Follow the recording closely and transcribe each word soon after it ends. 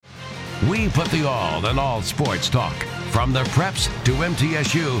We put the all in all sports talk. From the Preps to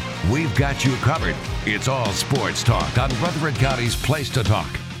MTSU, we've got you covered. It's All Sports Talk on Rutherford County's Place to Talk.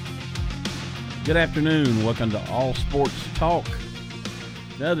 Good afternoon. Welcome to All Sports Talk.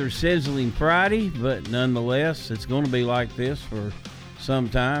 Another sizzling Friday, but nonetheless, it's going to be like this for some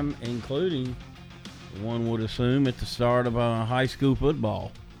time, including, one would assume, at the start of high school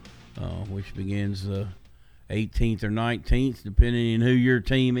football, which begins the 18th or 19th, depending on who your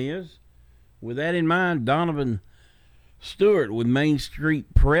team is. With that in mind, Donovan Stewart with Main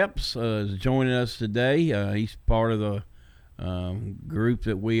Street Preps is joining us today. He's part of the group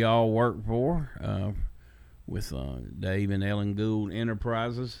that we all work for with Dave and Ellen Gould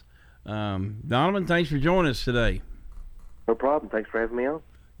Enterprises. Donovan, thanks for joining us today. No problem. Thanks for having me on.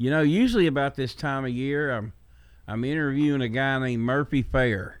 You know, usually about this time of year, I'm interviewing a guy named Murphy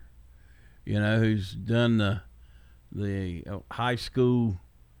Fair, who's done the high school,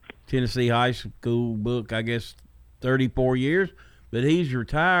 Tennessee high school book, I guess, 34 years. But he's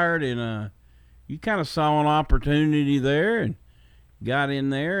retired, and you kind of saw an opportunity there and got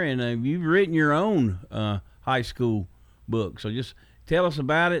in there, and you've written your own high school book. So just tell us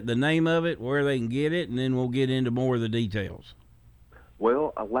about it, the name of it, where they can get it, and then we'll get into more of the details.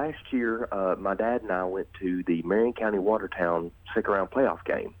 Well, last year, my dad and I went to the Marion County Watertown second-round playoff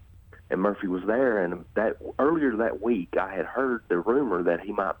game, and Murphy was there. And earlier that week, I had heard the rumor that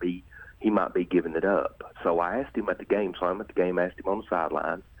he might be giving it up. So I asked him at the game. So I'm at the game, asked him on the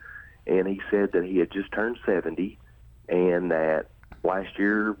sidelines, and he said that he had just turned 70, and that last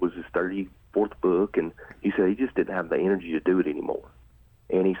year was his 34th book, and he said he just didn't have the energy to do it anymore.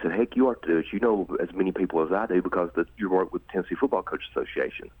 And he said, heck, you ought to do it. You know as many people as I do because you work with the Tennessee Football Coach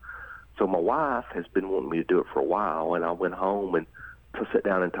Association. So my wife has been wanting me to do it for a while, and I went home and sat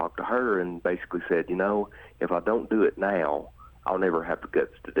down and talked to her and basically said, if I don't do it now, I'll never have the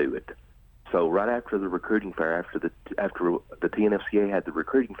guts to do it. So right after the recruiting fair, after the TNFCA had the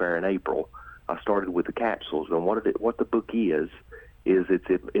recruiting fair in April, I started with the capsules. And what the book is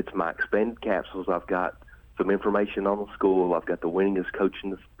it's my expanded capsules. I've got some information on the school. I've got the winningest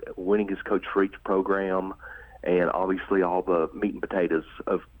coach for each program, and obviously all the meat and potatoes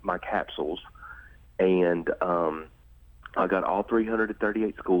of my capsules. And I got all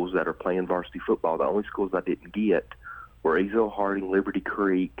 338 schools that are playing varsity football. The only schools I didn't get were Azle, Harding, Liberty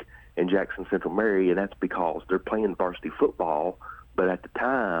Creek, and Jackson Central Mary, and that's because they're playing varsity football, but at the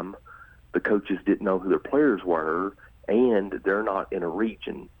time, the coaches didn't know who their players were, and they're not in a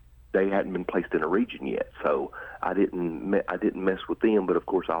region. They hadn't been placed in a region yet, so I didn't mess with them. But of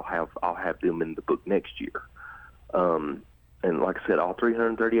course, I'll have them in the book next year. And like I said, all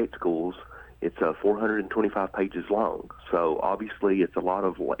 338 schools. It's 425 pages long. So obviously, it's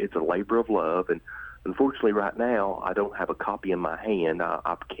a labor of love. And unfortunately, right now, I don't have a copy in my hand.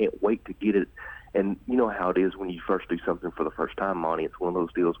 I can't wait to get it. And you know how it is when you first do something for the first time, Monty. It's one of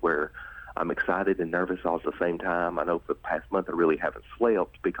those deals where I'm excited and nervous all at the same time. I know for the past month I really haven't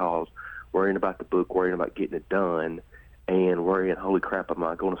slept because worrying about the book, worrying about getting it done, and worrying, holy crap, am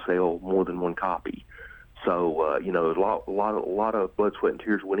I going to sell more than one copy? So, a lot of blood, sweat, and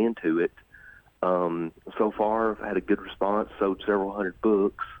tears went into it. So far, I've had a good response, sold several hundred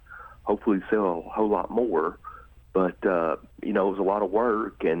books, hopefully sell a whole lot more. But, it was a lot of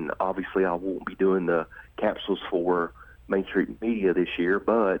work, and obviously I won't be doing the capsules for Main Street Media this year,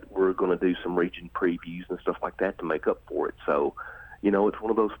 but we're going to do some region previews and stuff like that to make up for it. So, it's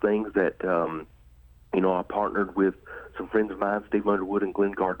one of those things that, I partnered with some friends of mine, Steve Underwood and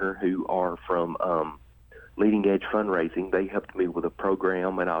Glenn Gardner, who are from Leading Edge Fundraising. They helped me with a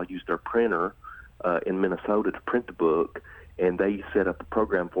program, and I'll use their printer in Minnesota to print the book, and they set up a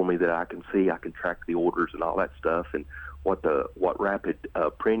program for me that I can see. I can track the orders and all that stuff, and what Rapid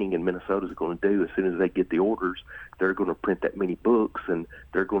Printing in Minnesota is going to do. As soon as they get the orders, they're going to print that many books, and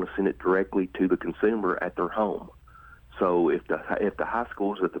they're going to send it directly to the consumer at their home. So if the high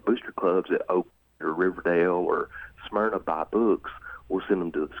schools at the booster clubs at Oak or Riverdale or Smyrna buy books, we'll send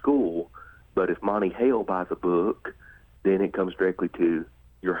them to the school. But if Monty Hale buys a book, then it comes directly to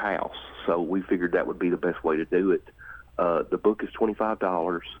your house. So we figured that would be the best way to do it. The book is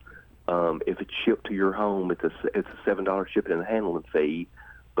 $25. If it's shipped to your home, it's a $7 shipping and handling fee.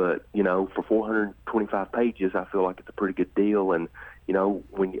 But for 425 pages, I feel like it's a pretty good deal. And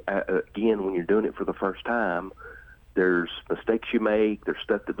when you're doing it for the first time, there's mistakes you make. There's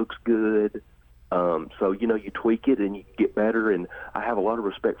stuff that looks good. So you tweak it and you get better. And I have a lot of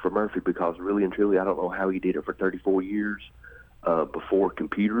respect for Murphy because really and truly, I don't know how he did it for 34 years before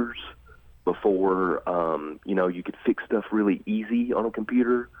computers. Before you could fix stuff really easy on a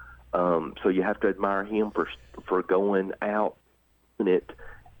computer. So you have to admire him for going out in it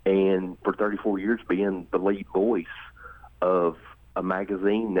and for 34 years being the lead voice of a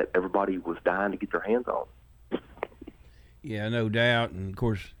magazine that everybody was dying to get their hands on. Yeah, no doubt. And of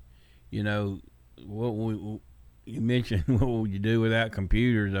course, you mentioned what would you do without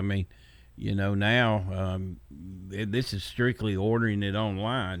computers? I mean, now this is strictly ordering it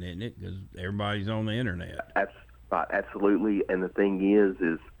online, isn't it? Because everybody's on the internet. Absolutely. And the thing is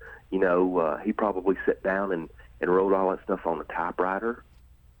he probably sat down and wrote all that stuff on a typewriter.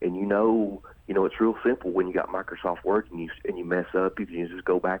 And it's real simple when you got Microsoft Word and you mess up, you can just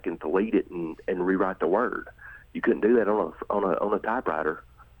go back and delete it and rewrite the word. You couldn't do that on a typewriter.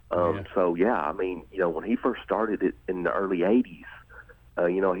 So I mean, when he first started it in the early '80s,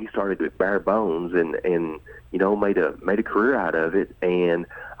 he started with bare bones and made a career out of it. And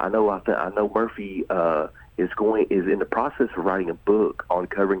I know Murphy is in the process of writing a book on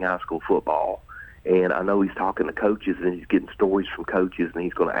covering high school football. And I know he's talking to coaches and he's getting stories from coaches, and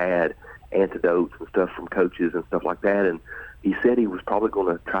he's going to add anecdotes and stuff from coaches and stuff like that. And he said he was probably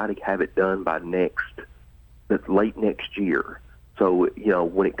going to try to have it done by late next year. So,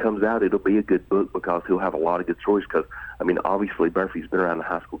 when it comes out, it'll be a good book because he'll have a lot of good stories. Because, I mean, obviously Murphy's been around the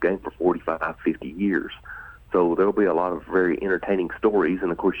high school game for 45, 50 years. So there'll be a lot of very entertaining stories.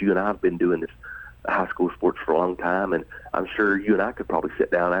 And, of course, you and I have been doing this high school sports for a long time, and I'm sure you and I could probably sit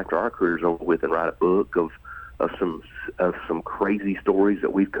down after our career's over with and write a book of some crazy stories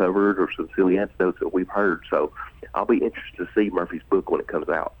that we've covered or some silly anecdotes that we've heard. So I'll be interested to see Murphy's book when it comes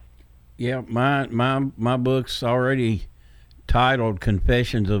out. Yeah, my book's already titled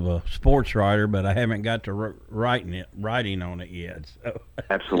Confessions of a Sports Writer, but I haven't got to writing on it yet. So.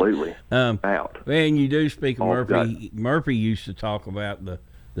 Absolutely. Out. And you do speak of Murphy. Murphy used to talk about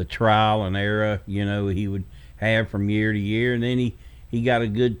the trial and error, he would have from year to year, and then he got a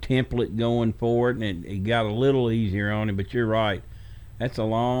good template going for it, and it got a little easier on him. But you're right, that's a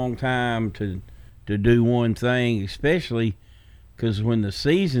long time to do one thing, especially because when the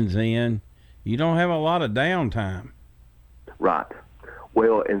season's in, you don't have a lot of downtime. Right.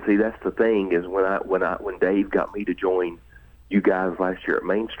 Well, and see, that's the thing is when Dave got me to join you guys last year at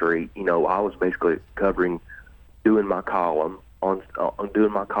Main Street, I was basically doing my column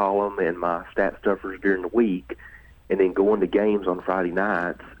and my stat stuffers during the week, and then going to games on Friday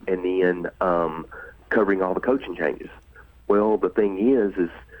nights, and then covering all the coaching changes. Well, the thing is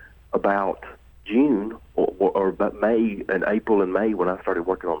about June or about May and April and May when I started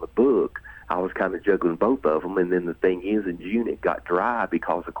working on the book, I was kind of juggling both of them. And then the thing is, in June it got dry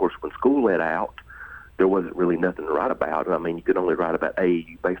because, of course, when school let out, there wasn't really nothing to write about. I mean, you could only write about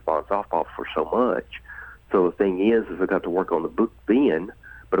AAU baseball and softball for so much. So the thing is I got to work on the book then,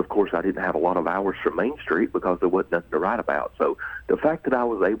 but of course I didn't have a lot of hours from Main Street because there wasn't nothing to write about. So the fact that I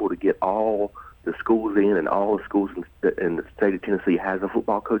was able to get all the schools in, and all the schools in the state of Tennessee has a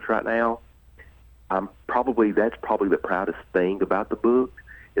football coach right now, that's probably the proudest thing about the book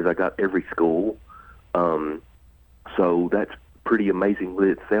is I got every school. So that's pretty amazing with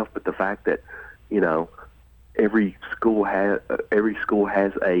itself. But the fact that every school has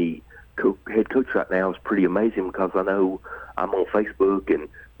a head coach right now is pretty amazing, because I know I'm on Facebook and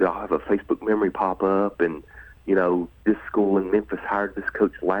I'll have a Facebook memory pop up, and this school in Memphis hired this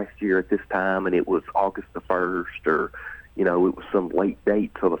coach last year at this time, and it was August the 1st, or it was some late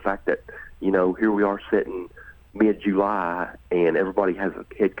date. So the fact that here we are sitting mid-July and everybody has a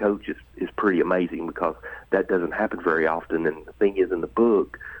head coach is pretty amazing, because that doesn't happen very often. And the thing is, in the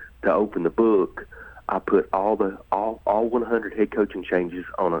book, to open the book, I put all 100 head coaching changes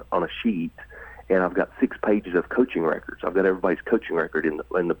on a sheet, and I've got 6 pages of coaching records. I've got everybody's coaching record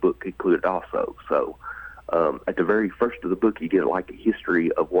in the book included also. So at the very first of the book, you get like a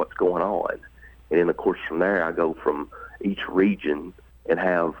history of what's going on, and then of course from there I go from each region and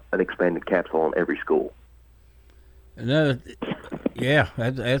have an expanded capsule on every school. That's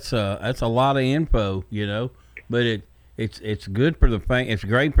a lot of info, but it's good for the fan. It's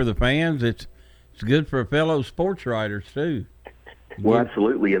great for the fans. It's good for fellow sports writers too. Well,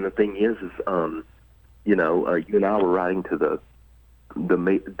 absolutely. And the thing is you and I were writing to the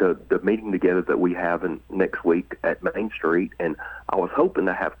meeting together that we have next week at Main Street, and I was hoping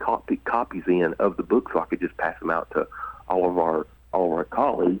to have copies in of the book so I could just pass them out to all of our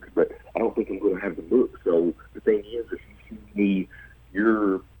colleagues, but I don't think I'm going to have the book. So the thing is, if you send me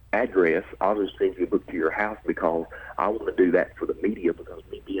your address, I'll just send you a book to your house, because I want to do that for the media, because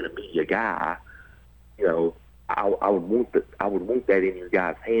me being a media guy, I would want that in your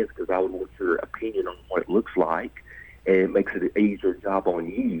guys' hands, because I would want your opinion on what it looks like, and it makes it an easier job on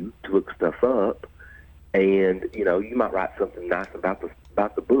you to look stuff up. And you might write something nice about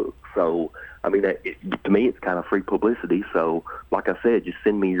about the book. So, I mean, to me, it's kind of free publicity. So, like I said, just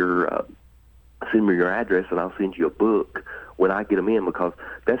send me your address, and I'll send you a book when I get them in, because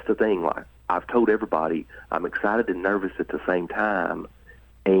that's the thing. Like I've told everybody, I'm excited and nervous at the same time.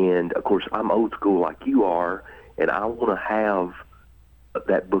 And, of course, I'm old school like you are, and I want to have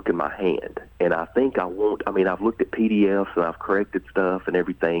that book in my hand. And I think I've looked at PDFs and I've corrected stuff and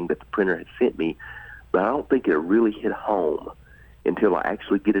everything that the printer has sent me, but I don't think it'll really hit home until I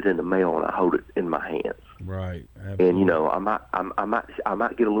actually get it in the mail and I hold it in my hands. Right. Absolutely. And, you know, I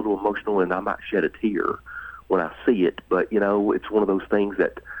might get a little emotional and I might shed a tear when I see it, but, you know, it's one of those things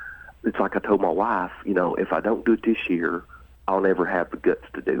that it's like I told my wife, you know, if I don't do it this year, I'll never have the guts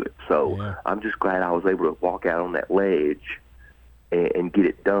to do it. So yeah. I'm just glad I was able to walk out on that ledge and get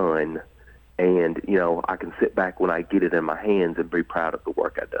it done. And, you know, I can sit back when I get it in my hands and be proud of the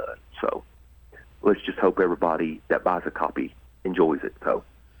work I've done. So let's just hope everybody that buys a copy enjoys it. So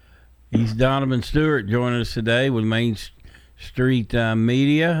he's Donovan Stewart joining us today with Main Street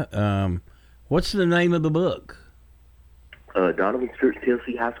Media. What's the name of the book? Donovan Stewart's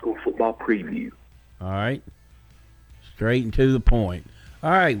Tennessee High School Football Preview. All right. Straight and to the point.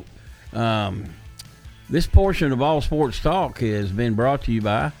 All right. This portion of All Sports Talk has been brought to you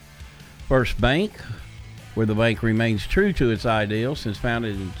by First Bank, where the bank remains true to its ideals since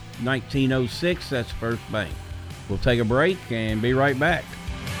founded in 1906. That's First Bank. We'll take a break and be right back.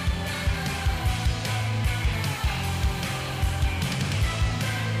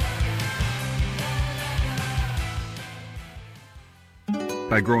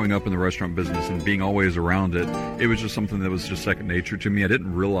 By growing up in the restaurant business and being always around it, it was just something that was just second nature to me. I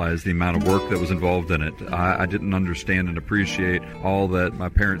didn't realize the amount of work that was involved in it. I didn't understand and appreciate all that my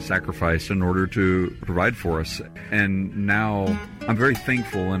parents sacrificed in order to provide for us. And now I'm very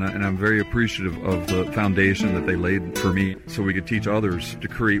thankful and I'm very appreciative of the foundation that they laid for me so we could teach others to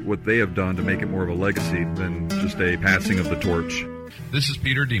create what they have done to make it more of a legacy than just a passing of the torch. This is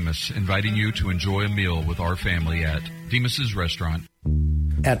Peter Demas inviting you to enjoy a meal with our family at Demas's Restaurant.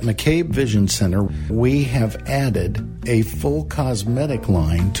 At McCabe Vision Center, we have added a full cosmetic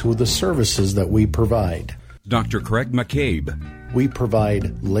line to the services that we provide. Dr. Craig McCabe. We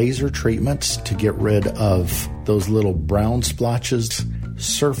provide laser treatments to get rid of those little brown splotches,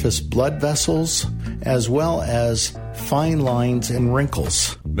 surface blood vessels, as well as fine lines and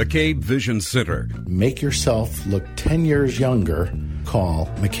wrinkles. McCabe Vision Center. Make yourself look 10 years younger. Call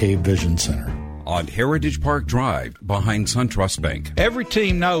McCabe Vision Center. On Heritage Park Drive, behind SunTrust Bank. Every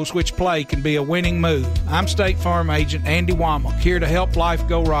team knows which play can be a winning move. I'm State Farm Agent Andy Womack, here to help life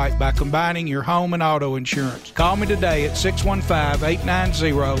go right by combining your home and auto insurance. Call me today at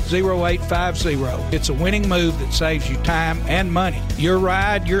 615-890-0850. It's a winning move that saves you time and money. Your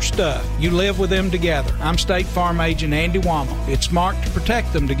ride, your stuff. You live with them together. I'm State Farm Agent Andy Womack. It's smart to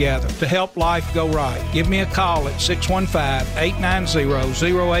protect them together, to help life go right. Give me a call at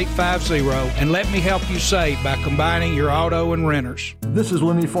 615-890-0850 and let me help you save by combining your auto and renters. This is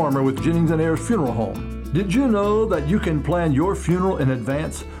Lenny Farmer with Jennings & Ayers Funeral Home. Did you know that you can plan your funeral in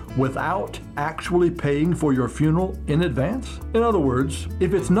advance without actually paying for your funeral in advance? In other words,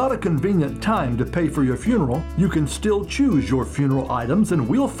 if it's not a convenient time to pay for your funeral, you can still choose your funeral items and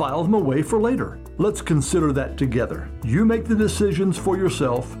we'll file them away for later. Let's consider that together. You make the decisions for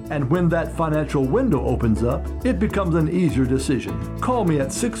yourself, and when that financial window opens up, it becomes an easier decision. Call me at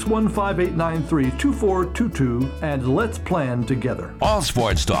 615-893-2422 and let's plan together. All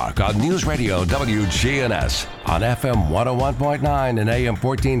Sports Talk on News Radio WGNS on FM 101.9 and AM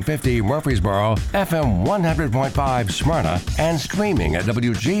 1450 Murfreesboro, FM 100.5 Smyrna, and streaming at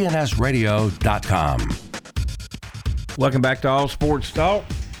WGNSradio.com. Welcome back to All Sports Talk.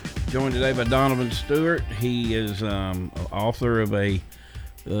 Joined today by Donovan Stewart. He is author of a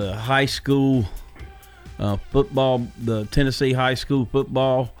high school football, the Tennessee high school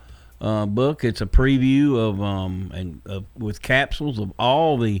football book. It's a preview of with capsules of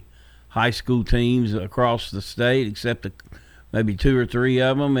all the high school teams across the state, except maybe two or three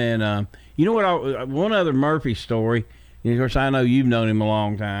of them. And you know what? One other Murphy story. Of course, I know you've known him a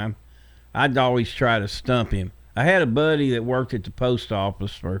long time. I'd always try to stump him. I had a buddy that worked at the post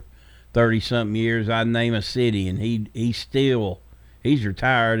office for 30-something years. I'd name a city, and he's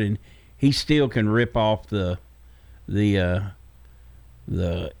retired, and he still can rip off the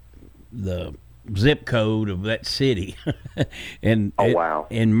zip code of that city. And oh wow!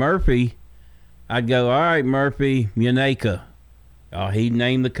 And Murphy, I'd go, all right, Murphy, Muneka. He'd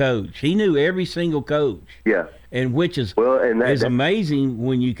name the coach. He knew every single coach. Yeah. And which is is amazing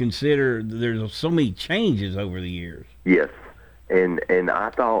when you consider there's so many changes over the years. Yes. And I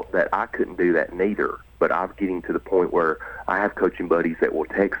thought that I couldn't do that neither. but I'm getting to the point where I have coaching buddies that will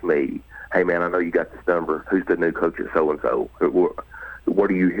text me, hey, man, I know you got this number. Who's the new coach at so-and-so?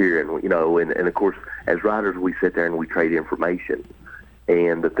 What are you hearing? You know, and of course, as writers, we sit there and we trade information.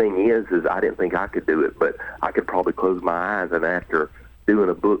 And the thing is I didn't think I could do it, but I could probably close my eyes, and after doing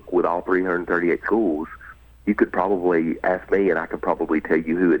a book with all 338 schools, you could probably ask me, and I could probably tell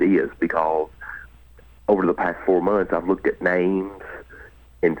you who it is, because over the past 4 months, I've looked at names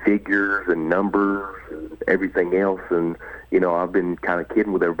and figures and numbers and everything else, and you know, I've been kind of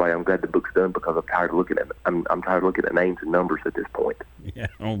kidding with everybody. I'm glad the book's done because I'm tired of looking at I'm tired of looking at names and numbers at this point. Yeah,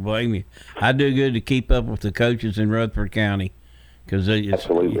 I don't blame you. I do good to keep up with the coaches in Rutherford County, because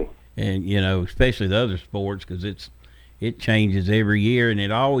absolutely, and you know, especially the other sports, because it changes every year, and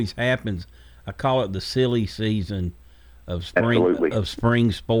it always happens. I call it the silly season of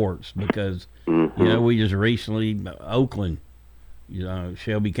spring sports, because you know, we just recently Oakland. You know,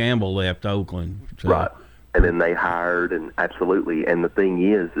 Shelby Campbell left Oakland. So. Right. And then they hired, and absolutely. And the thing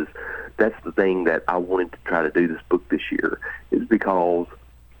is that's the thing that I wanted to try to do this book this year, is because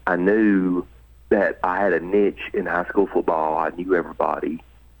I knew that I had a niche in high school football. I knew everybody.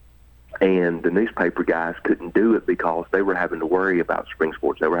 And the newspaper guys couldn't do it because they were having to worry about spring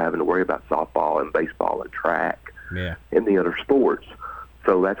sports. They were having to worry about softball and baseball and track and the other sports.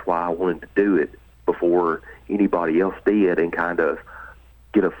 So that's why I wanted to do it before anybody else did, and kind of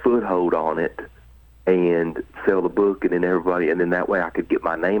get a foothold on it and sell the book, and then everybody, and then that way I could get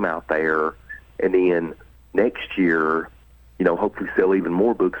my name out there, and then next year, you know, hopefully sell even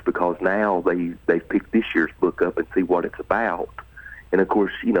more books, because now they've picked this year's book up and see what it's about. And of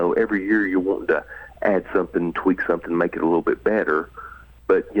course, you know, every year you're wanting to add something, tweak something, make it a little bit better.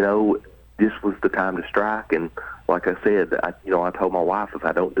 But, you know, this was the time to strike, and like I said, I told my wife, if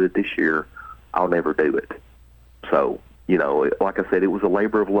I don't do it this year, I'll never do it. So, you know, like I said, it was a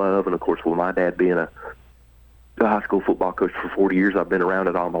labor of love. And, of course, with my dad being a high school football coach for 40 years, I've been around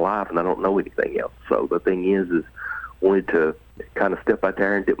it all my life, and I don't know anything else. So the thing is wanted to kind of step out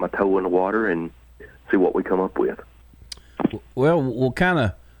there and dip my toe in the water and see what we come up with. Well, we'll kind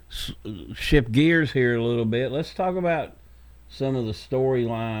of shift gears here a little bit. Let's talk about some of the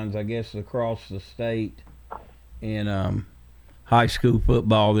storylines, I guess, across the state in high school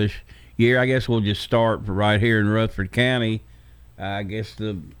football this year. I guess we'll just start right here in Rutherford County. I guess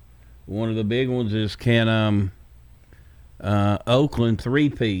one of the big ones is, can Oakland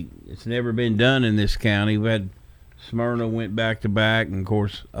three-peat? It's never been done in this county. We had Smyrna went back-to-back, and, of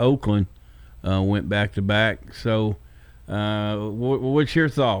course, Oakland went back-to-back. So what's your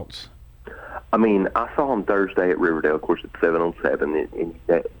thoughts? I mean, I saw them Thursday at Riverdale. Of course, it's 7-on-7, and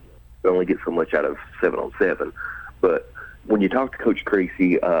you only get so much out of 7-on-7. But when you talk to Coach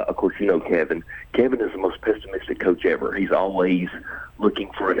Creasy, of course, you know Kevin. Kevin is the most pessimistic coach ever. He's always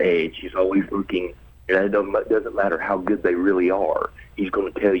looking for an edge. He's always looking, and it doesn't matter how good they really are. He's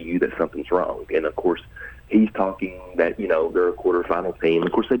going to tell you that something's wrong. And, of course, he's talking that, you know, they're a quarterfinal team.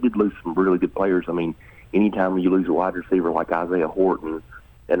 Of course, they did lose some really good players. I mean, anytime you lose a wide receiver like Isaiah Horton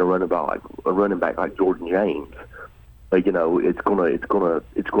and a running back like Jordan James, you know, it's going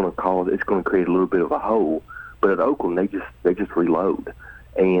to create a little bit of a hole. But at Oakland, they just reload,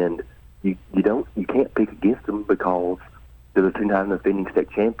 and you can't pick against them because they're the two-time defending state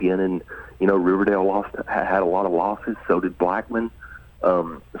champion, and you know Riverdale had a lot of losses. So did Blackman,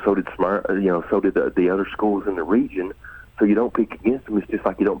 so did Smyrna, so did the other schools in the region. So you don't pick against them. It's just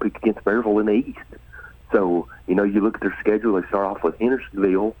like you don't pick against Maryville in the East. So you know you look at their schedule. They start off with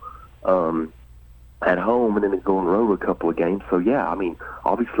Hendersonville at home, and then they go on the road a couple of games. So yeah, I mean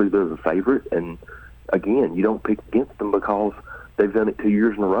obviously they're the favorite, and again, you don't pick against them because they've done it 2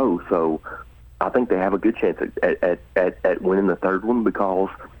 years in a row. So I think they have a good chance at winning the third one, because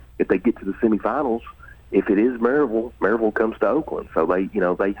if they get to the semifinals, if it is Maryville comes to Oakland. So they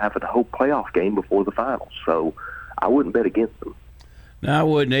have a whole playoff game before the finals. So I wouldn't bet against them. No, I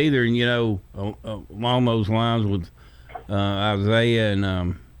wouldn't either. And, you know, along those lines with Isaiah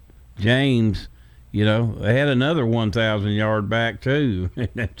and James, you know, they had another 1,000-yard back too,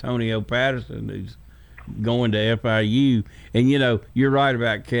 Antonio Patterson, who's going to FIU. And you know, you're right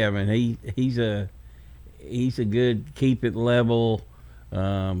about Kevin. He's a good keep it level,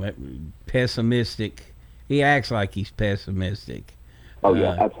 pessimistic. He acts like he's pessimistic. Oh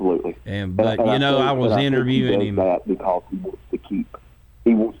yeah, absolutely. But you know, I was interviewing him because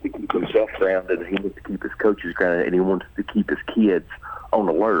he wants to keep himself grounded, he wants to keep his coaches grounded, and he wants to keep his kids on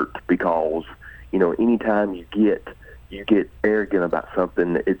alert, because you know, anytime you get arrogant about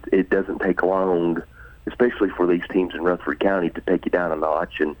something, it doesn't take long, especially for these teams in Rutherford County, to take you down a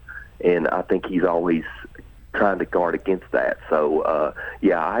notch. And I think he's always trying to guard against that. So,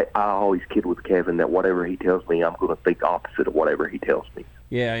 I always kid with Kevin that whatever he tells me, I'm going to think opposite of whatever he tells me.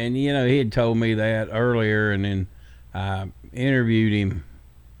 Yeah, and, he had told me that earlier, and then I interviewed him.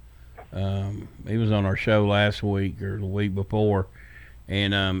 He was on our show last week or the week before,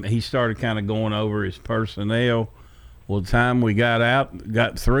 and he started kind of going over his personnel. Well, the time we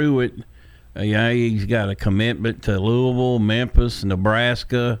got through it, he's got a commitment to Louisville, Memphis,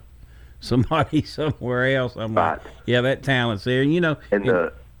 Nebraska, somebody somewhere else. I'm like, yeah, that talent's there. And,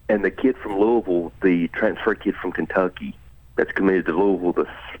 and the kid from Louisville, the transfer kid from Kentucky that's committed to Louisville,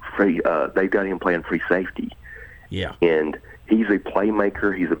 they've got him playing free safety. Yeah. And he's a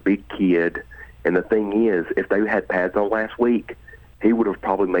playmaker. He's a big kid. And the thing is, if they had pads on last week, he would have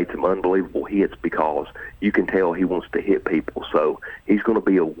probably made some unbelievable hits because you can tell he wants to hit people. So he's going to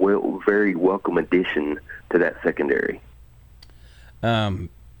be a very welcome addition to that secondary. And,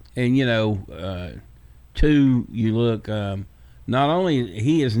 two, you look, not only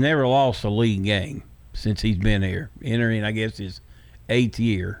he has never lost a league game since he's been here, entering, I guess, his 8th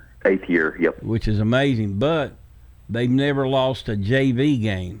year. 8th year, yep. Which is amazing, but they've never lost a JV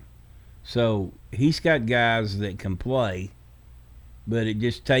game. So he's got guys that can play, but it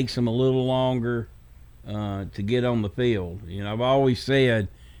just takes them a little longer to get on the field. I've always said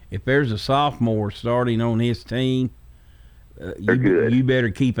if there's a sophomore starting on his team, you better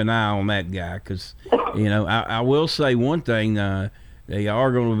keep an eye on that guy because, I will say one thing. They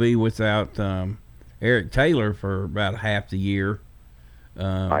are going to be without Eric Taylor for about half the year.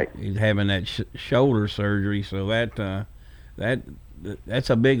 He's having that shoulder surgery, so that's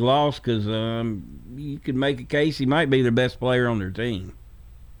a big loss because you could make a case he might be the best player on their team.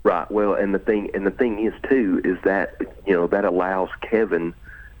 Right. Well, and the thing is too is that that allows Kevin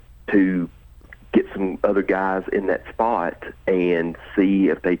to get some other guys in that spot and see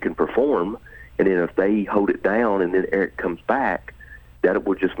if they can perform, and then if they hold it down and then Eric comes back, that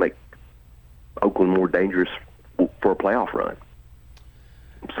will just make Oakland more dangerous for a playoff run.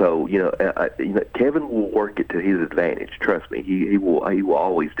 So Kevin will work it to his advantage. Trust me, he will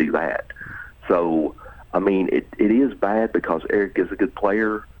always do that. So I mean, it is bad because Eric is a good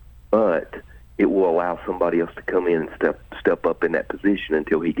player, but it will allow somebody else to come in and step up in that position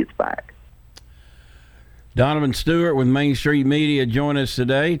until he gets back. Donovan Stewart with Main Street Media join us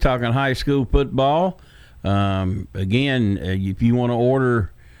today talking high school football. Again, if you want to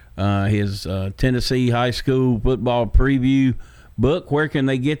order his Tennessee high school football preview book, where can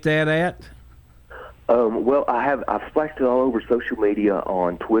they get that at? Well, I've splashed it all over social media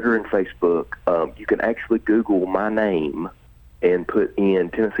on Twitter and Facebook. You can actually Google my name and put in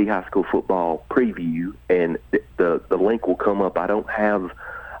Tennessee high school football preview, and the link will come up.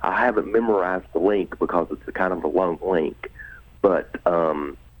 I haven't memorized the link because it's a kind of a long link, but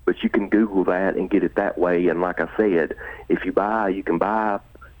you can Google that and get it that way. And like I said, if you buy, you can buy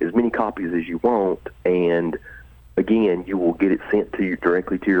as many copies as you want, and again, you will get it sent to you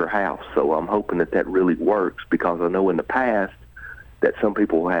directly to your house. So I'm hoping that really works because I know in the past that some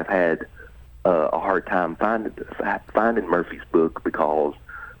people have had a hard time finding Murphy's book because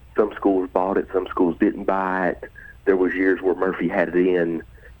some schools bought it, some schools didn't buy it. There was years where Murphy had it in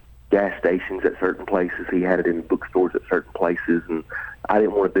gas stations at certain places. He had it in bookstores at certain places, and I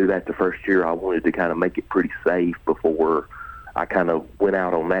didn't want to do that the first year. I wanted to kind of make it pretty safe before I kind of went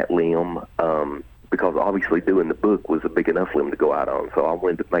out on that limb, because obviously doing the book was a big enough limb to go out on. So I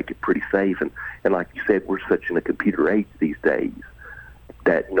wanted to make it pretty safe. And like you said, we're such in a computer age these days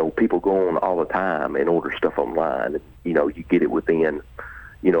that, people go on all the time and order stuff online. You get it within,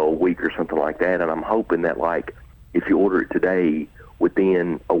 a week or something like that. And I'm hoping that, like, if you order it today,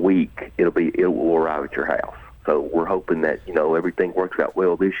 within a week, it will arrive at your house. So we're hoping that, everything works out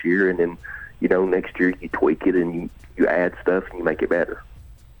well this year. And then, next year you tweak it and you add stuff and you make it better.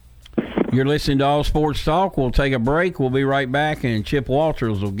 You're listening to All Sports Talk. We'll take a break. We'll be right back, and Chip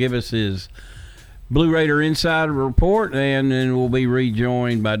Walters will give us his Blue Raider Insider Report, and then we'll be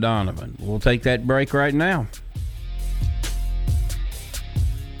rejoined by Donovan. We'll take that break right now.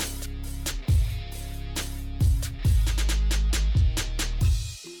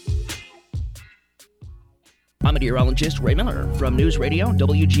 I'm meteorologist Ray Miller from News Radio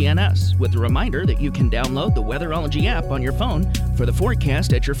WGNS with a reminder that you can download the Weatherology app on your phone for the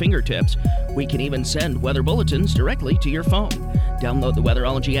forecast at your fingertips. We can even send weather bulletins directly to your phone. Download the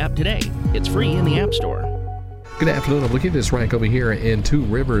Weatherology app today. It's free in the App Store. Good afternoon. I'm looking at this rank over here in Two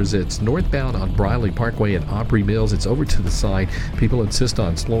Rivers. It's northbound on Briley Parkway at Opry Mills. It's over to the side. People insist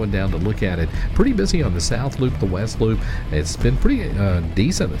on slowing down to look at it. Pretty busy on the south loop, the west loop. It's been pretty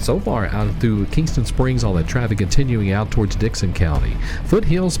decent so far out through Kingston Springs, all that traffic continuing out towards Dixon County.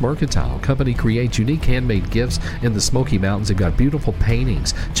 Foothills Mercantile Company creates unique handmade gifts in the Smoky Mountains. They've got beautiful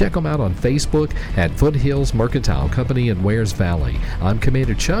paintings. Check them out on Facebook at Foothills Mercantile Company in Wares Valley. I'm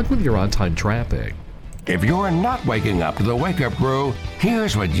Commander Chuck with your on-time traffic. If you're not waking up to the Wake Up Crew,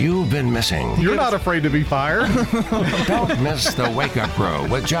 here's what you've been missing. You're not afraid to be fired. Don't miss the Wake Up Crew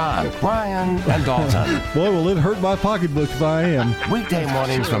with John, Brian, and Dalton. Boy, will it hurt my pocketbook if I am. Weekday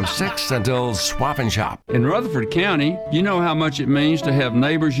mornings from 6 until Swap and Shop. In Rutherford County, you know how much it means to have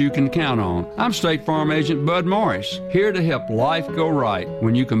neighbors you can count on. I'm State Farm Agent Bud Morris, here to help life go right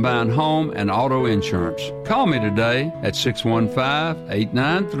when you combine home and auto insurance. Call me today at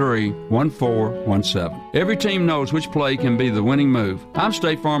 615-893-1417. Every team knows which play can be the winning move. I'm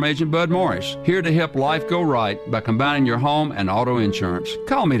State Farm Agent Bud Morris, here to help life go right by combining your home and auto insurance.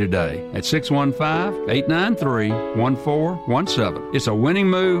 Call me today at 615-893-1417. It's a winning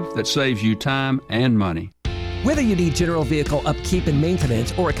move that saves you time and money. Whether you need general vehicle upkeep and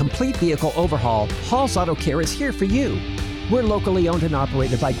maintenance or a complete vehicle overhaul, Hall's Auto Care is here for you. We're locally owned and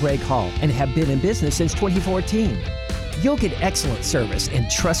operated by Greg Hall and have been in business since 2014. You'll get excellent service and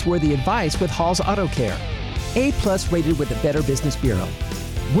trustworthy advice with Hall's Auto Care. A+ rated with the Better Business Bureau.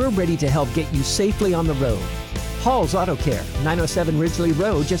 We're ready to help get you safely on the road. Hall's Auto Care, 907 Ridgely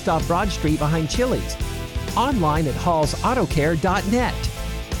Road, just off Broad Street behind Chili's. Online at hallsautocare.net.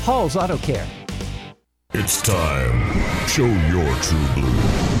 Hall's Auto Care. It's time. Show your true blue.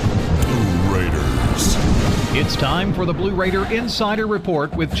 Blue Raiders. It's time for the Blue Raider Insider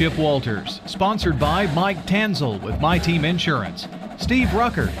Report with Chip Walters, sponsored by Mike Tanzel with My Team Insurance, Steve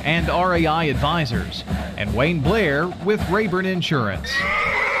Rucker and RAI Advisors, and Wayne Blair with Rayburn Insurance.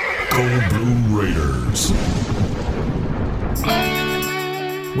 Go Blue Raiders.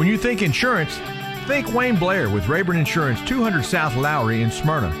 When you think insurance, think Wayne Blair with Rayburn Insurance, 200 South Lowry in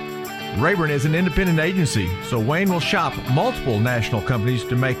Smyrna. Rayburn is an independent agency, so Wayne will shop multiple national companies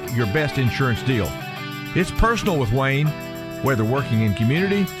to make your best insurance deal. It's personal with Wayne, whether working in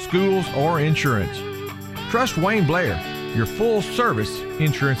community, schools, or insurance. Trust Wayne Blair, your full-service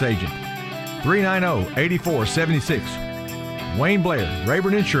insurance agent. 390-8476. Wayne Blair,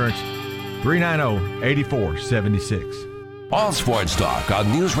 Rayburn Insurance, 390-8476. All sports talk on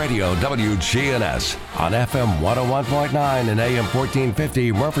News Radio WGNS on FM 101.9 and AM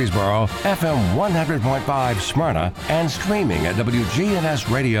 1450 Murfreesboro, FM 100.5 Smyrna, and streaming at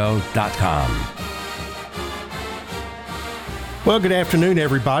WGNSradio.com. Well, good afternoon,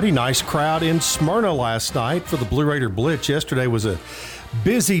 everybody. Nice crowd in Smyrna last night for the Blue Raider Blitz. Yesterday was a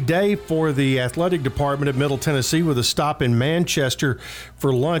busy day for the athletic department at Middle Tennessee with a stop in Manchester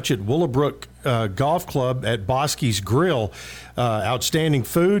for lunch at Willowbrook Golf Club at Bosky's Grill. Outstanding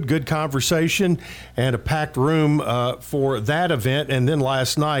food, good conversation, and a packed room for that event. And then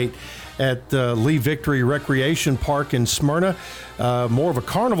last night at Lee Victory Recreation Park in Smyrna, more of a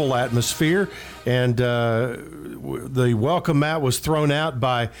carnival atmosphere, and the welcome mat was thrown out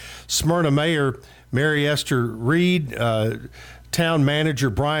by Smyrna Mayor Mary Esther Reed, Town Manager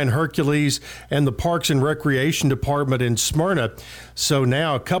Brian Hercules, and the Parks and Recreation Department in Smyrna. So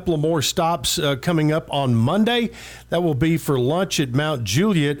now a couple of more stops coming up on Monday. That will be for lunch at Mount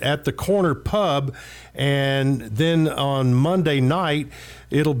Juliet at the Corner Pub. And then on Monday night,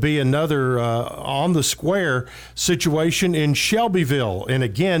 it'll be another on the square situation in Shelbyville. And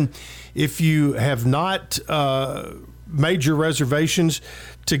again, if you have not made your reservations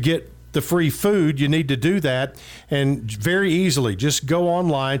to get the free food, you need to do that, and very easily just go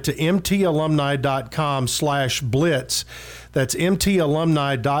online to mtalumni.com/blitz. That's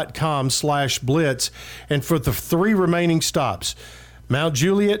mtalumni.com/blitz. And for the three remaining stops, Mount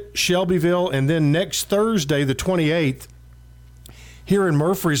Juliet, Shelbyville, and then next Thursday, the 28th, here in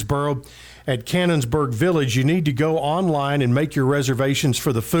Murfreesboro at Cannonsburg Village, you need to go online and make your reservations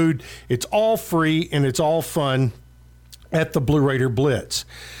for the food. It's all free and it's all fun at the Blue Raider Blitz.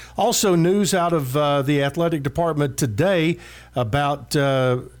 Also, news out of the athletic department today about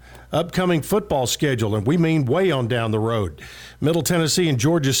upcoming football schedule, and we mean way on down the road. Middle Tennessee and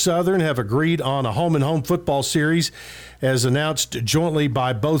Georgia Southern have agreed on a home-and-home football series as announced jointly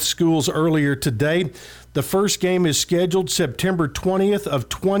by both schools earlier today. The first game is scheduled September 20th of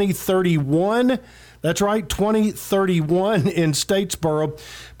 2031. That's right, 2031 in Statesboro,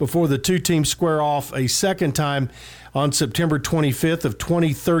 before the two teams square off a second time on September 25th of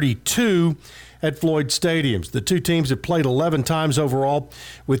 2032 at Floyd Stadiums. The two teams have played 11 times overall,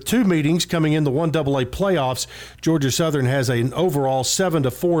 with 2 meetings coming in the 1AA playoffs. Georgia Southern has an overall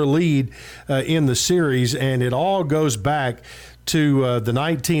 7-4 lead in the series, and it all goes back to the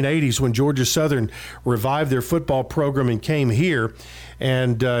 1980s when Georgia Southern revived their football program and came here.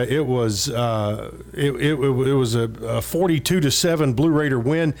 And it was a 42-7 Blue Raider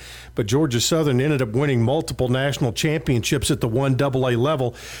win, but Georgia Southern ended up winning multiple national championships at the 1AA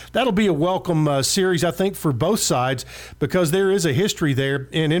level. That'll be a welcome series, I think, for both sides, because there is a history there,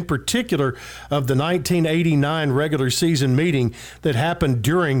 and in particular of the 1989 regular season meeting that happened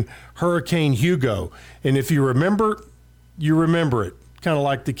during Hurricane Hugo. And if you remember, you remember it. Kind of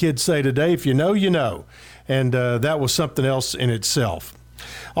like the kids say today, if you know, you know. And that was something else in itself.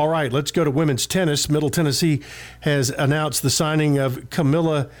 All right, let's go to women's tennis. Middle Tennessee has announced the signing of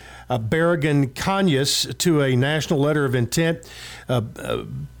Camilla Barragan-Cañas to a national letter of intent.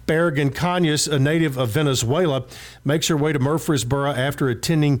 Barragan-Cañas, a native of Venezuela, makes her way to Murfreesboro after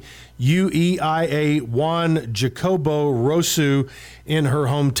attending UEIA Juan Jacobo Rosu in her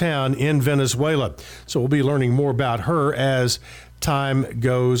hometown in Venezuela. So we'll be learning more about her as time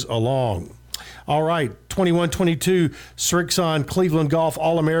goes along. All right, 21-22 Srixon Cleveland Golf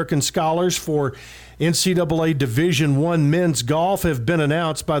All-American Scholars for NCAA Division I men's golf have been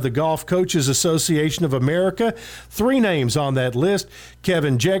announced by the Golf Coaches Association of America. 3 names on that list: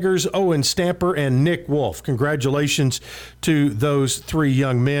 Kevin Jeggers, Owen Stamper, and Nick Wolf. Congratulations to those 3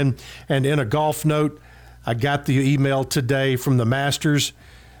 young men. And in a golf note, I got the email today from the Masters.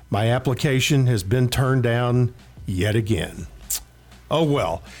 My application has been turned down yet again. Oh,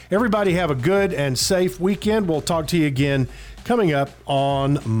 well. Everybody have a good and safe weekend. We'll talk to you again coming up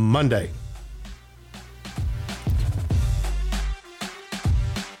on Monday.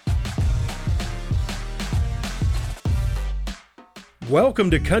 Welcome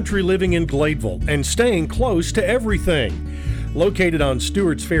to Country Living in Gladeville and staying close to everything. Located on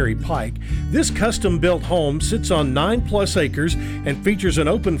Stewart's Ferry Pike, this custom-built home sits on 9+ acres and features an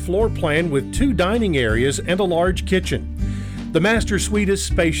open floor plan with 2 dining areas and a large kitchen. The master suite is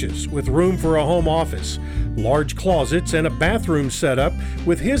spacious, with room for a home office, large closets, and a bathroom setup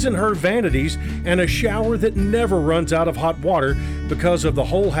with his and her vanities and a shower that never runs out of hot water because of the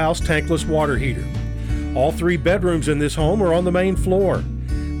whole house tankless water heater. All 3 bedrooms in this home are on the main floor.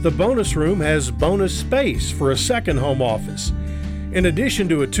 The bonus room has bonus space for a second home office. In addition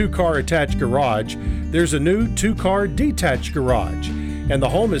to a 2-car attached garage, there's a new 2-car detached garage, and the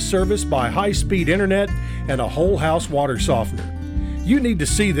home is serviced by high-speed internet and a whole house water softener. You need to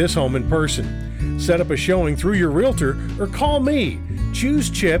see this home in person. Set up a showing through your realtor or call me. Choose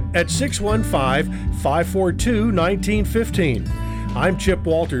Chip at 615-542-1915. I'm Chip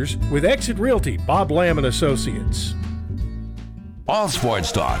Walters with Exit Realty, Bob Lamb & Associates. All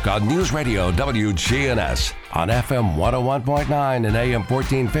Sports Talk on News Radio WGNS on FM 101.9 and AM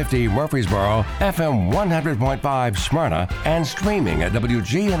 1450 Murfreesboro, FM 100.5 Smyrna, and streaming at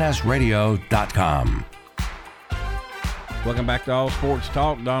WGNSradio.com. Welcome back to All Sports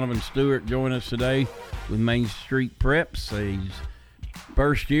Talk. Donovan Stewart joining us today with Main Street Preps. His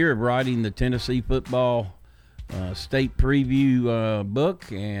first year of writing the Tennessee football state preview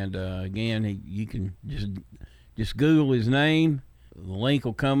book, and again, you can just Google his name. The link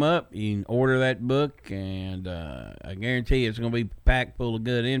will come up. You can order that book, and I guarantee it's going to be packed full of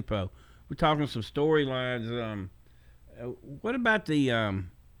good info. We're talking some storylines. What about the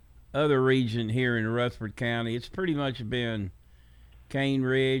other region here in Rutherford County? It's pretty much been Cane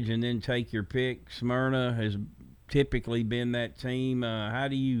Ridge and then take your pick. Smyrna has typically been that team. How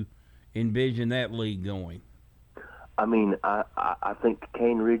do you envision that league going? I mean, I think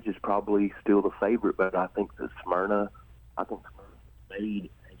Cane Ridge is probably still the favorite, but I think that Smyrna has made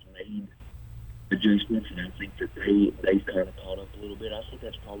adjustments, and I think that they've kind of caught up a little bit. I think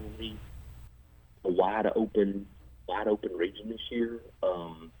that's probably a wide open region this year,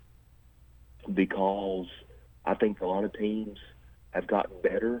 because I think a lot of teams have gotten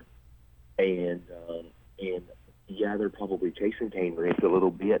better, and yeah, they're probably chasing Cane Ridge a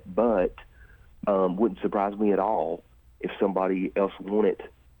little bit, but wouldn't surprise me at all if somebody else won it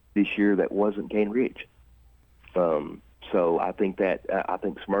this year that wasn't Cane Ridge. So I think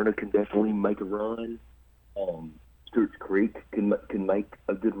Smyrna can definitely make a run. Stewart's Creek can make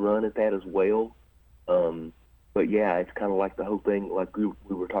a good run at that as well. But yeah, it's kind of like the whole thing, like we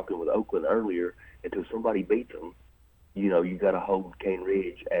were talking with Oakland earlier. Until somebody beats them, you got to hold Cane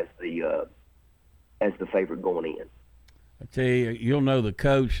Ridge as the favorite going in. I tell you, you'll know the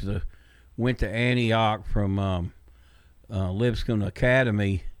coach went to Antioch from Lipscomb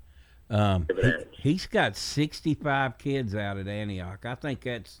Academy. He's got 65 kids out at Antioch. I think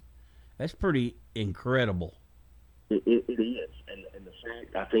that's That's pretty incredible. It is, and the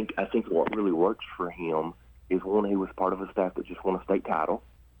fact I think what really works for him is, one, he was part of a staff that just won a state title,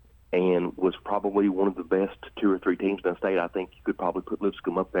 and was probably one of the best 2 or 3 teams in the state. I think you could probably put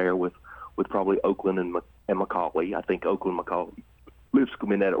Lipscomb up there with probably Oakland and McCallie. I think Oakland, McCallie,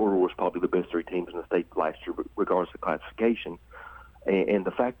 Lipscomb in that order was probably the best 3 teams in the state last year, regardless of classification. And the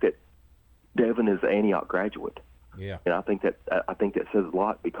fact that Devin is an Antioch graduate, and I think that says a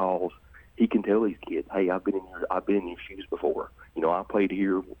lot, because he can tell these kids, hey, I've been in your shoes before. I played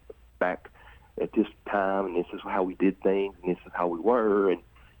here back at this time, and this is how we did things, and this is how we were, and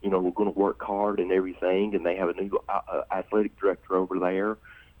we're going to work hard and everything. And they have a new athletic director over there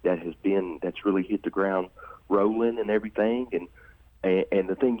that's really hit the ground rolling and everything. And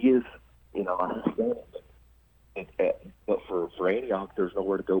the thing is, I understand it, but for Antioch, there's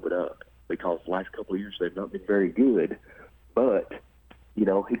nowhere to go but up, because the last couple of years they've not been very good. But he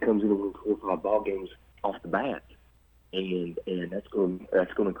comes in and wins 4 or 5 ball games off the bat, and that's going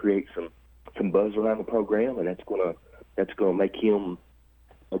to create some buzz around the program, and that's going to make him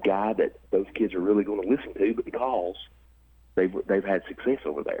a guy that those kids are really going to listen to, because they've had success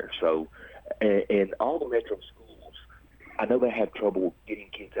over there. So, and all the metro schools, I know they have trouble getting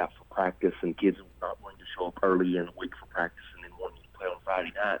kids out for practice, and kids are not wanting to show up early in the week for practice and then wanting to play on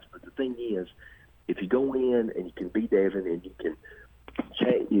Friday nights. But the thing is, if you go in and you can be Devin, and you can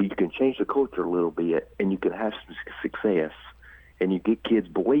change the culture a little bit, and you can have some success, and you get kids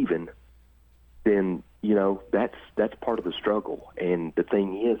believing, then that's part of the struggle. And the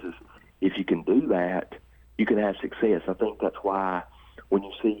thing is if you can do that, you can have success. I think that's why when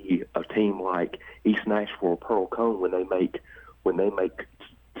you see a team like East Nashville or Pearl Cone, when they make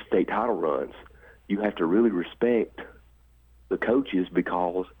state title runs, you have to really respect the coaches,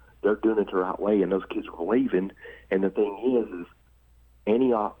 because they're doing it the right way, and those kids are believing. And the thing is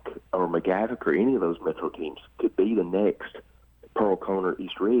Antioch or McGavock or any of those metro teams could be the next Pearl Cone or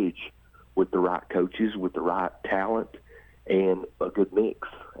East Ridge, with the right coaches, with the right talent, and a good mix.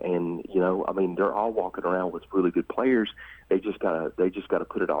 And they're all walking around with really good players. They just gotta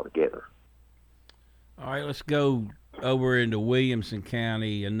put it all together. All right, let's go over into Williamson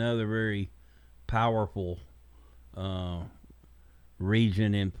County, another very powerful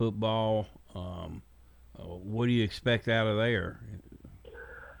region in football. What do you expect out of there?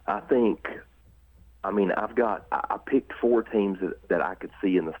 I picked 4 teams that I could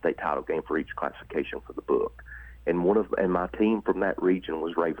see in the state title game for each classification for the book. And my team from that region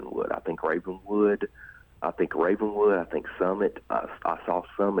was Ravenwood. I think Ravenwood. I think Summit. I saw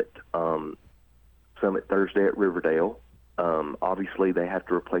Summit Thursday at Riverdale. Obviously, they have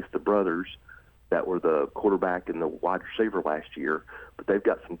to replace the brothers that were the quarterback and the wide receiver last year, but they've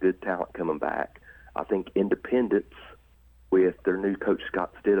got some good talent coming back. I think Independence, with their new coach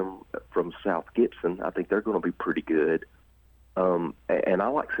Scott Stidham from South Gibson, I think they're going to be pretty good. And I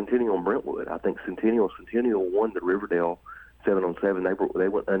like Centennial and Brentwood. I think Centennial won the Riverdale 7-on-7. They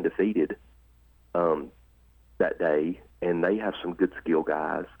went undefeated that day, and they have some good skill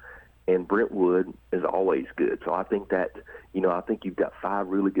guys. And Brentwood is always good. So I think that I think you've got 5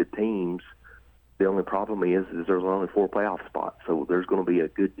 really good teams. The only problem is there's only 4 playoff spots, so there's going to be a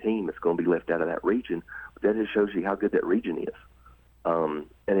good team that's going to be left out of that region. But that just shows you how good that region is. And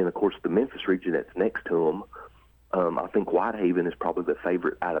then, of course, the Memphis region that's next to them, I think Whitehaven is probably the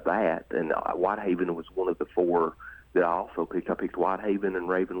favorite out of that. And Whitehaven was one of the 4 that I also picked. I picked Whitehaven and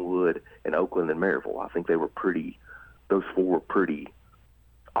Ravenwood and Oakland and Maryville. I think those 4 were pretty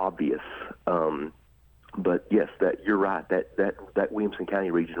obvious. But yes, you're right. That Williamson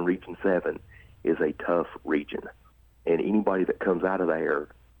County region, Region 7, is a tough region, and anybody that comes out of there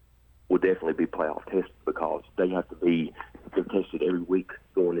will definitely be playoff tested, because they're tested every week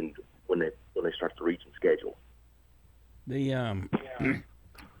going in when they start the region schedule. The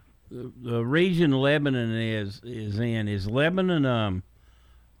region Lebanon is in. Is Lebanon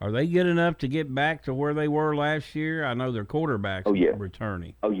are they good enough to get back to where they were last year? I know their quarterback's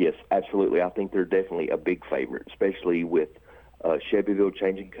returning. Oh yes, absolutely. I think they're definitely a big favorite, especially with Shelbyville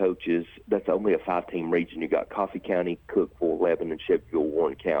changing coaches. That's only a 5-team region. You got Coffee County, Cookeville, Lebanon, Shelbyville,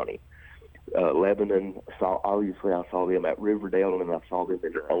 Warren County. Lebanon, I saw them at Riverdale, and then I saw them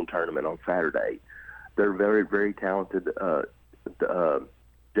in their own tournament on Saturday. They're very, very talented.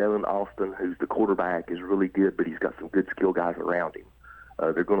 Dylan Austin, who's the quarterback, is really good, but he's got some good skill guys around him.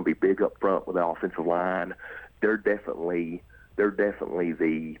 They're going to be big up front with the offensive line. They're definitely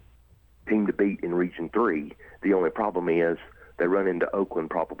the team to beat in Region 3. The only problem is they run into Oakland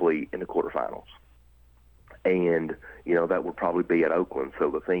probably in the quarterfinals. And, that would probably be at Oakland.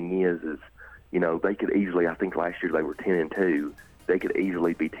 So the thing is, they could easily, I think last year they were 10-2, they could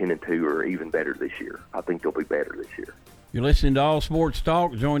easily be 10-2 or even better this year. I think they'll be better this year. You're listening to All Sports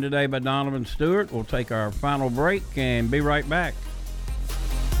Talk, joined today by Donovan Stewart. We'll take our final break and be right back.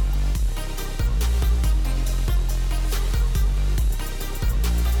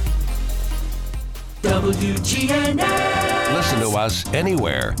 WGNS. Listen to us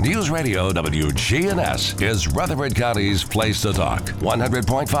anywhere. News Radio WGNS is Rutherford County's place to talk.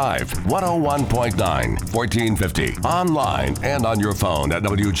 100.5, 101.9, 1450. Online and on your phone at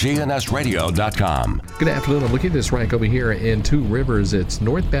WGNSradio.com. Good afternoon. I'm looking at this rank over here in Two Rivers. It's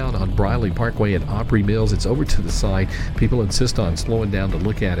northbound on Briley Parkway at Opry Mills. It's over to the side. People insist on slowing down to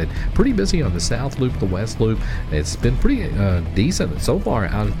look at it. Pretty busy on the South Loop, the West Loop. It's been pretty decent so far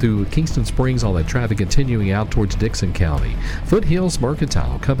out through Kingston Springs, all that traffic continuing out towards Dixon County. Foothills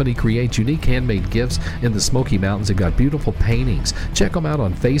Mercantile Company creates unique handmade gifts in the Smoky Mountains. They've got beautiful paintings. Check them out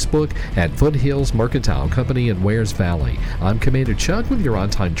on Facebook at Foothills Mercantile Company in Wares Valley. I'm Commander Chuck with your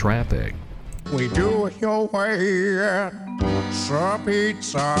on-time traffic. We do it your way at Sir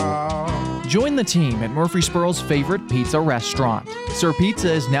Pizza. Join the team at Murfreesboro's favorite pizza restaurant. Sir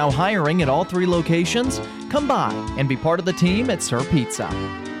Pizza is now hiring at all 3 locations. Come by and be part of the team at Sir Pizza.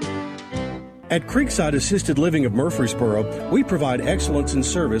 At Creekside Assisted Living of Murfreesboro, we provide excellence in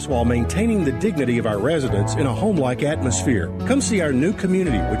service while maintaining the dignity of our residents in a home-like atmosphere. Come see our new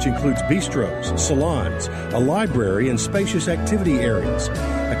community, which includes bistros, salons, a library, and spacious activity areas.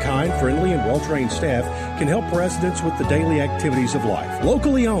 A kind, friendly, and well-trained staff can help residents with the daily activities of life.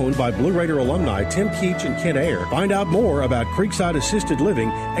 Locally owned by Blue Raider alumni Tim Keach and Kent Ayer. Find out more about Creekside Assisted Living,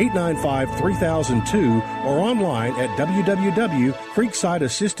 895-3002, or online at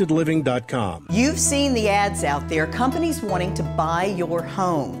www.creeksideassistedliving.com. You've seen the ads out there, companies wanting to buy your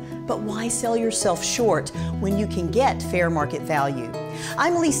home. But why sell yourself short when you can get fair market value?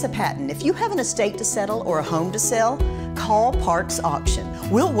 I'm Lisa Patton. If you have an estate to settle or a home to sell, call Parks Auction.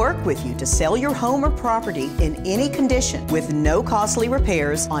 We'll work with you to sell your home or property in any condition with no costly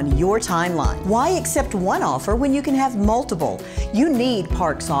repairs on your timeline. Why accept one offer when you can have multiple? You need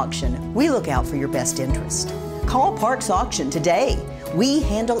Parks Auction. We look out for your best interest. Call Parks Auction today. We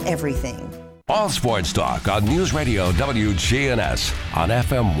handle everything. All Sports Talk on News Radio WGNS on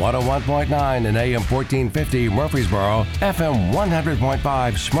FM 101.9 and AM 1450 Murfreesboro, FM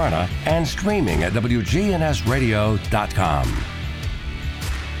 100.5 Smyrna, and streaming at WGNSradio.com.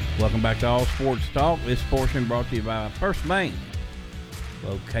 Welcome back to All Sports Talk. This portion brought to you by First Bank.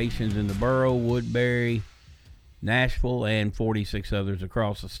 Locations in the borough, Woodbury, Nashville, and 46 others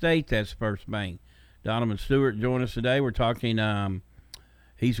across the state. That's First Bank. Donovan Stewart joined us today. We're talking...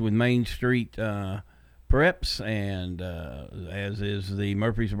 He's with Main Street Preps, and as is the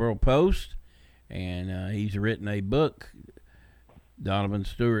Murfreesboro Post, and he's written a book, Donovan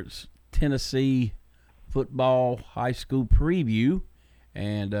Stewart's Tennessee Football High School Preview,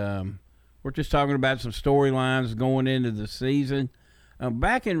 and we're just talking about some storylines going into the season.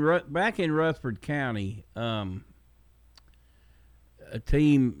 Back in Rutherford County, a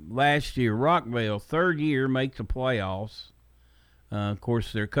team last year, Rockville, third year, makes the playoffs. Of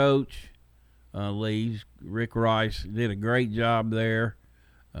course, their coach, Rick Rice, did a great job there.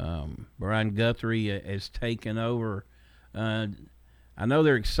 Brian Guthrie has taken over. I know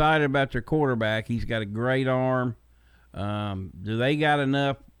they're excited about their quarterback. He's got a great arm. Do they got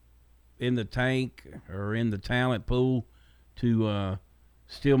enough in the tank or in the talent pool to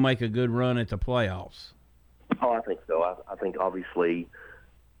still make a good run at the playoffs? Oh, I think so. I think obviously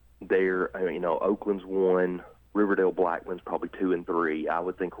Oakland's won. Riverdale Blackman's probably 2 and 3. I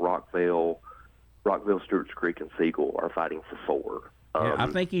would think Rockville, Stewart's Creek, and Siegel are fighting for 4. I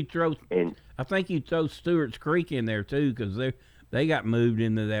think you throw Stewart's Creek in there too, because they got moved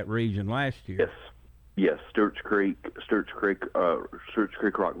into that region last year. Yes. Stewart's Creek,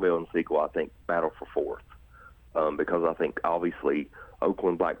 Rockville, and Siegel, I think, battle for 4th, because I think obviously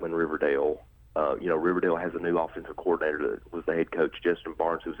Oakland, Blackman, Riverdale. Riverdale has a new offensive coordinator that was the head coach, Justin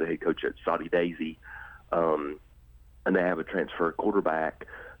Barnes, who's the head coach at Saudi Daisy. And they have a transfer quarterback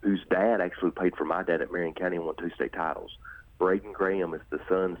whose dad actually played for my dad at Marion County and won 2 state titles. Braden Graham is the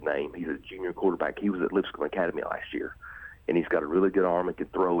son's name. He's a junior quarterback. He was at Lipscomb Academy last year, and he's got a really good arm and can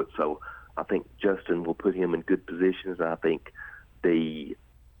throw it. So I think Justin will put him in good positions, and I think the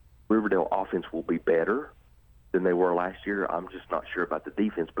Riverdale offense will be better than they were last year. I'm just not sure about the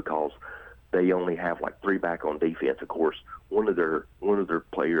defense because they only have like 3 back on defense. Of course, one of the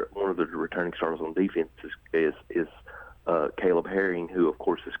returning starters on defense is Caleb Herring, who of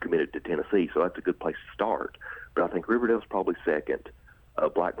course is committed to Tennessee. So that's a good place to start. But I think Riverdale's probably 2nd.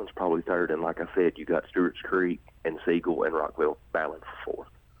 Blackman's probably 3rd, and like I said, you got Stewart's Creek and Siegel and Rockville battling for 4th.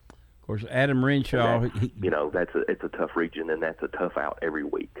 Of course, Adam Renshaw. It's a tough region, and that's a tough out every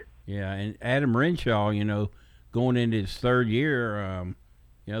week. Yeah, and Adam Renshaw, going into his third year,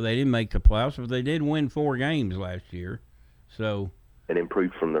 they didn't make the playoffs, but they did win 4 games last year. So and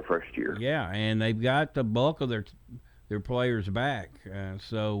improved from their first year. Yeah, and they've got the bulk of their players back.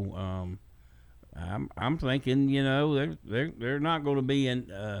 I'm thinking, they're not going to be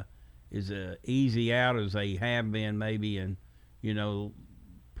as easy out as they have been maybe in,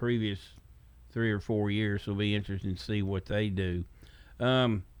 previous 3 or 4 years. So it'll be interesting to see what they do.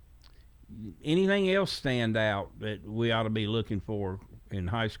 Anything else stand out that we ought to be looking for in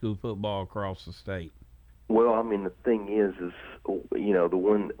high school football across the state? Well, I mean, the thing is, the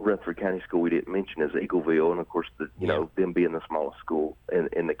one Rutherford County school we didn't mention is Eagleville, and of course, them being the smallest school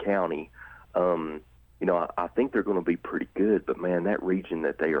in the county. I think they're going to be pretty good, but man, that region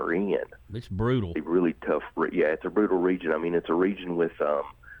that they are in, it's brutal. It's really tough. Yeah, it's a brutal region. I mean, it's a region with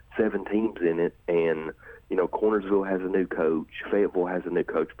 7 teams in it, and Cornersville has a new coach, Fayetteville has a new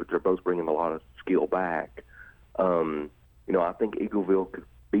coach, but they're both bringing a lot of skill back. I think Eagleville could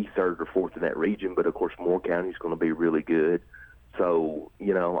be 3rd or 4th in that region, but of course Moore County is going to be really good. So,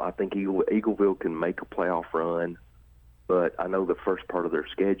 I think Eagleville can make a playoff run, but I know the first part of their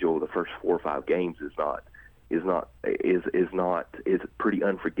schedule, the first 4 or 5 games is pretty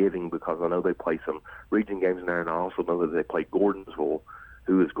unforgiving, because I know they play some region games in there, and I also know that they play Gordonsville,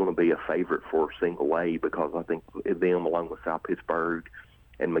 who is going to be a favorite for single A, because I think them, along with South Pittsburgh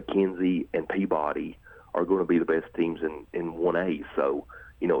and McKenzie and Peabody, are going to be the best teams in 1A. So,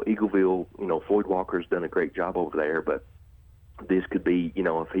 Eagleville, Floyd Walker's done a great job over there, but this could be,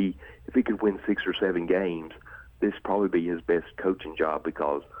 if he could win 6 or 7 games, this probably be his best coaching job,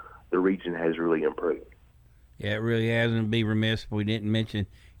 because the region has really improved. Yeah, it really has, and it'd be remiss if we didn't mention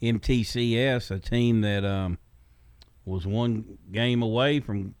MTCS, a team that was 1 game away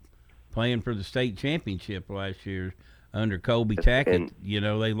from playing for the state championship last year under Colby Tackett.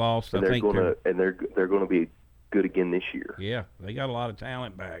 They lost. And they're going to be good again this year. Yeah, they got a lot of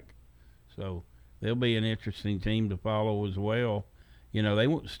talent back, so they'll be an interesting team to follow as well.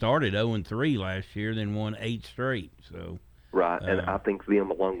 They started 0-3 last year, then won 8 straight. So right, and I think them,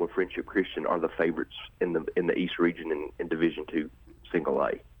 along with Friendship Christian, are the favorites in the East region in Division II Single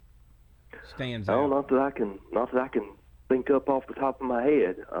A. Stands out. Not that I can think up off the top of my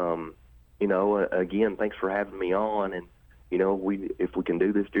head. Again, thanks for having me on, and if we can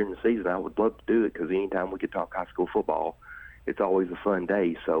do this during the season, I would love to do it, because anytime we could talk high school football, it's always a fun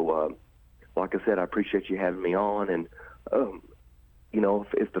day. So, like I said, I appreciate you having me on, and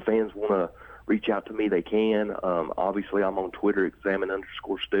if the fans want to reach out to me, they can. Obviously, I'm on Twitter,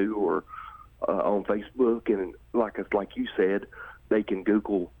 examine_Stu, or on Facebook, and like you said, they can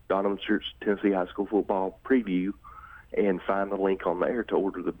Google Donovan Stewart's Tennessee High School Football Preview and find the link on there to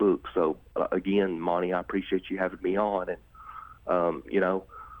order the book. So, again, Monty, I appreciate you having me on, and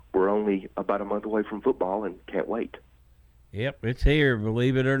we're only about a month away from football, and can't wait. Yep, it's here.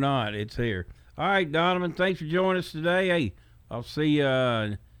 Believe it or not, it's here. All right, Donovan, thanks for joining us today. Hey, I'll see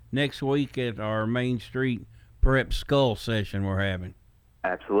you next week at our Main Street Prep Skull session we're having.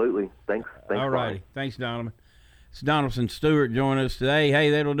 Absolutely. Thanks. All righty. Thanks, Donovan. It's Donaldson Stewart joining us today. Hey,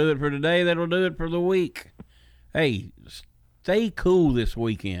 that'll do it for today. That'll do it for the week. Hey, stay cool this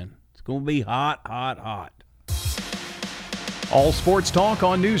weekend. It's going to be hot, hot, hot. All Sports Talk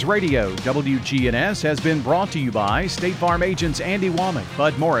on News Radio WGNS has been brought to you by State Farm agents Andy Womack,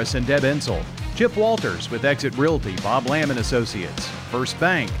 Bud Morris, and Deb Ensel. Chip Walters with Exit Realty, Bob Lamb & Associates. First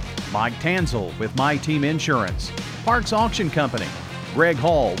Bank, Mike Tanzel with My Team Insurance. Parks Auction Company, Greg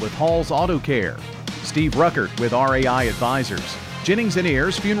Hall with Hall's Auto Care. Steve Ruckert with RAI Advisors. Jennings &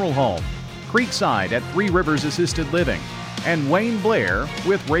 Ayers Funeral Home. Creekside at 3 Rivers Assisted Living. And Wayne Blair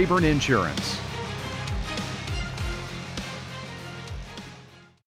with Rayburn Insurance.